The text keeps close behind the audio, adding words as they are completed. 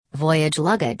Voyage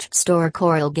Luggage Store,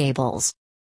 Coral Gables.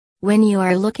 When you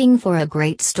are looking for a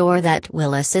great store that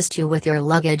will assist you with your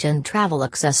luggage and travel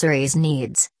accessories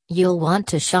needs, you'll want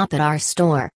to shop at our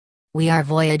store. We are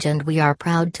Voyage and we are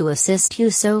proud to assist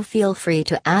you, so feel free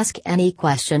to ask any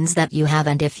questions that you have,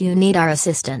 and if you need our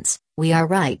assistance, we are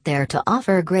right there to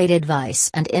offer great advice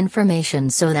and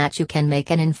information so that you can make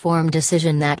an informed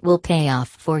decision that will pay off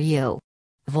for you.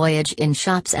 Voyage in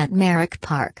shops at Merrick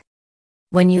Park.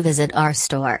 When you visit our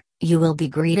store, you will be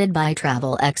greeted by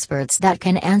travel experts that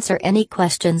can answer any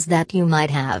questions that you might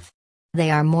have.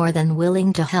 They are more than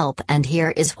willing to help, and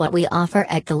here is what we offer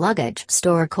at the Luggage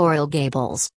Store, Coral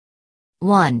Gables.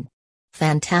 1.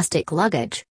 Fantastic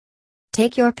luggage.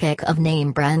 Take your pick of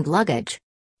name brand luggage.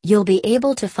 You'll be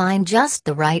able to find just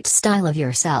the right style of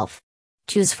yourself.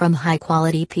 Choose from high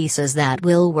quality pieces that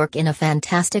will work in a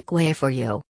fantastic way for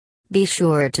you. Be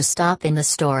sure to stop in the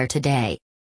store today.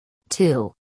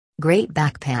 2. Great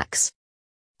backpacks.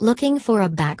 Looking for a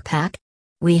backpack?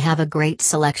 We have a great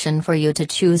selection for you to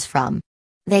choose from.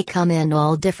 They come in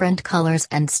all different colors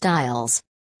and styles.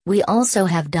 We also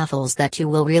have duffels that you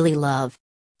will really love.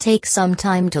 Take some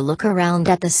time to look around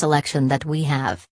at the selection that we have.